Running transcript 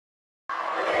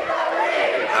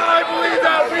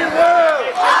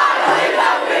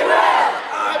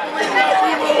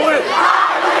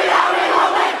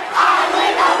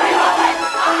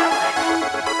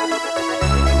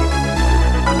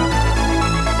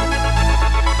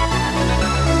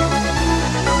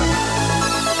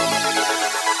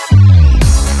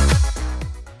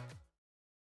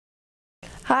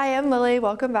I'm Lily.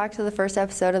 Welcome back to the first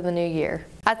episode of the new year.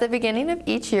 At the beginning of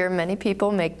each year, many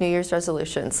people make New Year's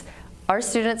resolutions. Our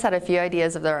students had a few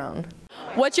ideas of their own.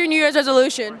 What's your New Year's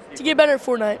resolution? To get better at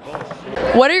Fortnite.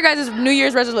 What are your guys' New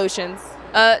Year's resolutions?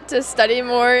 To study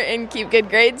more and keep good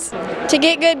grades. To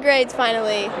get good grades,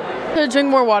 finally. To drink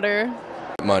more water.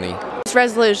 Money. This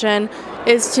resolution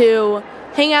is to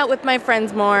hang out with my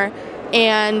friends more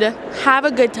and have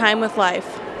a good time with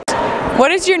life.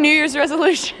 What is your New Year's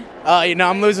resolution?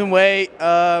 I'm losing weight,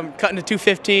 cutting to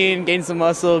 215, gaining some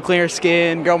muscle, cleaner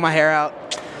skin, growing my hair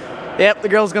out. Yep, the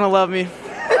girl's gonna love me.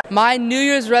 My New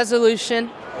Year's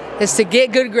resolution is to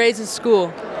get good grades in school.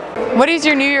 What is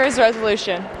your New Year's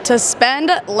resolution? To spend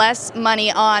less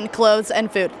money on clothes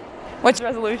and food. What's your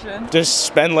resolution? Just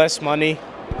spend less money,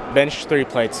 bench 3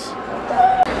 plates.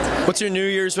 What's your New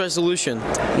Year's resolution?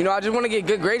 I just want to get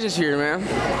good grades this year, man.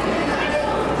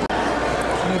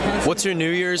 What's your New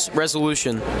Year's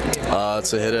resolution?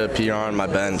 To hit a PR on my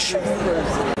bench.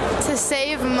 To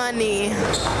save money.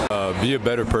 Be a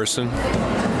better person.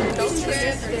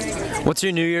 What's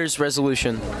your New Year's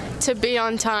resolution? To be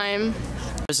on time.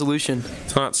 Resolution.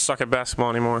 To not suck at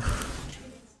basketball anymore.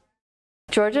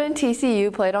 Georgia and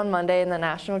TCU played on Monday in the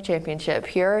national championship.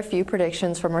 Here are a few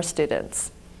predictions from our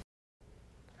students.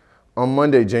 On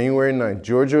Monday, January 9th,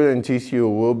 Georgia and TCU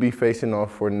will be facing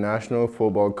off for the National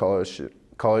Football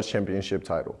College Championship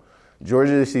title.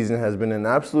 Georgia this season has been an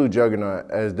absolute juggernaut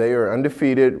as they are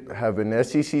undefeated, have an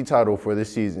SEC title for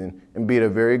this season, and beat a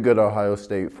very good Ohio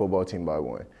State football team by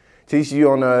 1.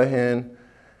 TCU, on the other hand,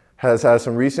 has had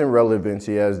some recent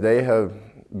relevancy as they have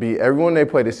beat everyone they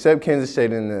played except Kansas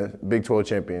State in the Big 12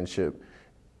 championship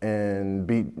and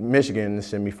beat Michigan in the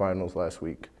semifinals last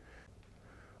week.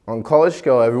 On college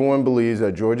scale, everyone believes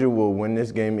that Georgia will win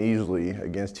this game easily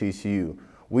against TCU.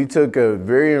 We took a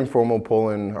very informal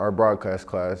poll in our broadcast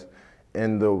class,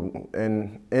 and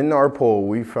in our poll,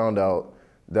 we found out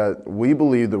that we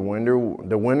believe the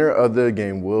winner of the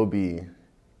game will be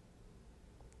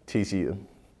TCU.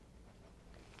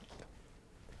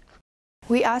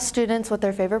 We asked students what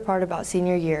their favorite part about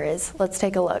senior year is. Let's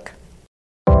take a look.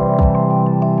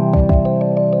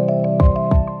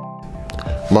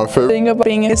 My favorite thing about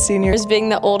being a senior is being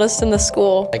the oldest in the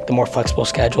school. Like the more flexible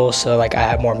schedule, so like I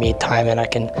have more me time and I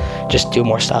can just do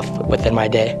more stuff within my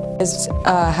day. Is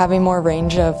having more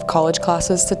range of college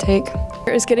classes to take.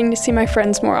 Is getting to see my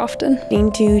friends more often. Getting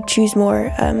to choose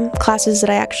more classes that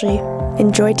I actually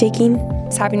enjoy taking.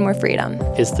 It's having more freedom.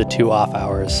 Is the 2 off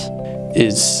hours.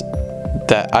 Is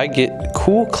that I get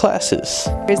cool classes.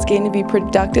 It's getting to be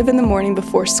productive in the morning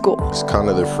before school. It's kind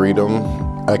of the freedom.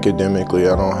 Academically,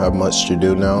 I don't have much to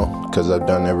do now because I've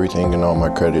done everything and all my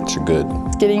credits are good.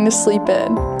 It's getting to sleep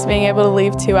in. It's being able to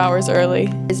leave 2 hours early.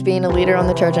 It's being a leader on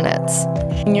the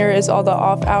Trojanettes. Senior is all the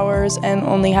off hours and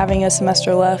only having a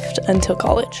semester left until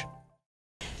college.